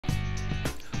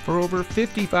For over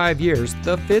 55 years,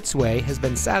 the Fitzway has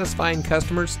been satisfying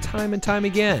customers time and time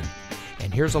again.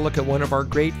 And here's a look at one of our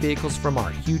great vehicles from our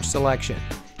huge selection,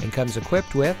 and comes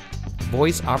equipped with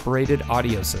voice-operated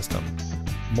audio system,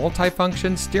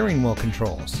 multifunction steering wheel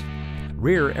controls,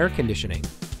 rear air conditioning,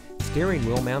 steering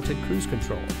wheel mounted cruise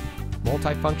control,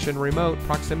 multifunction remote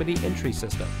proximity entry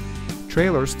system,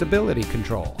 trailer stability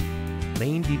control,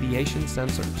 lane deviation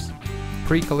sensors,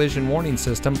 pre-collision warning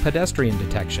system pedestrian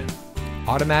detection,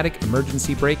 automatic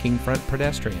emergency braking front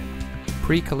pedestrian,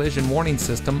 pre-collision warning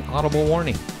system audible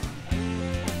warning.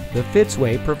 The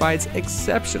Fitzway provides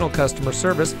exceptional customer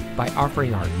service by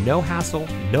offering our no-hassle,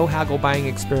 no-haggle buying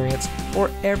experience for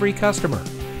every customer.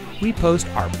 We post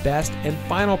our best and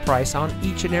final price on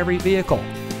each and every vehicle,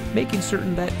 making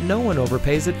certain that no one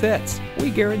overpays at Fitz. We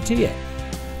guarantee it.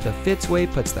 The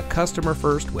Fitzway puts the customer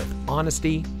first with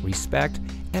honesty, respect,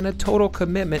 and a total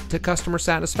commitment to customer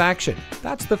satisfaction.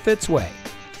 That's the Fitzway.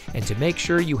 And to make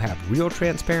sure you have real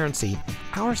transparency,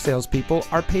 our salespeople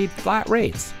are paid flat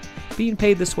rates. Being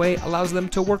paid this way allows them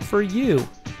to work for you.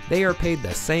 They are paid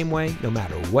the same way no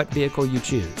matter what vehicle you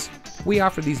choose. We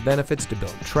offer these benefits to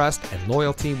build trust and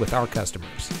loyalty with our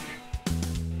customers.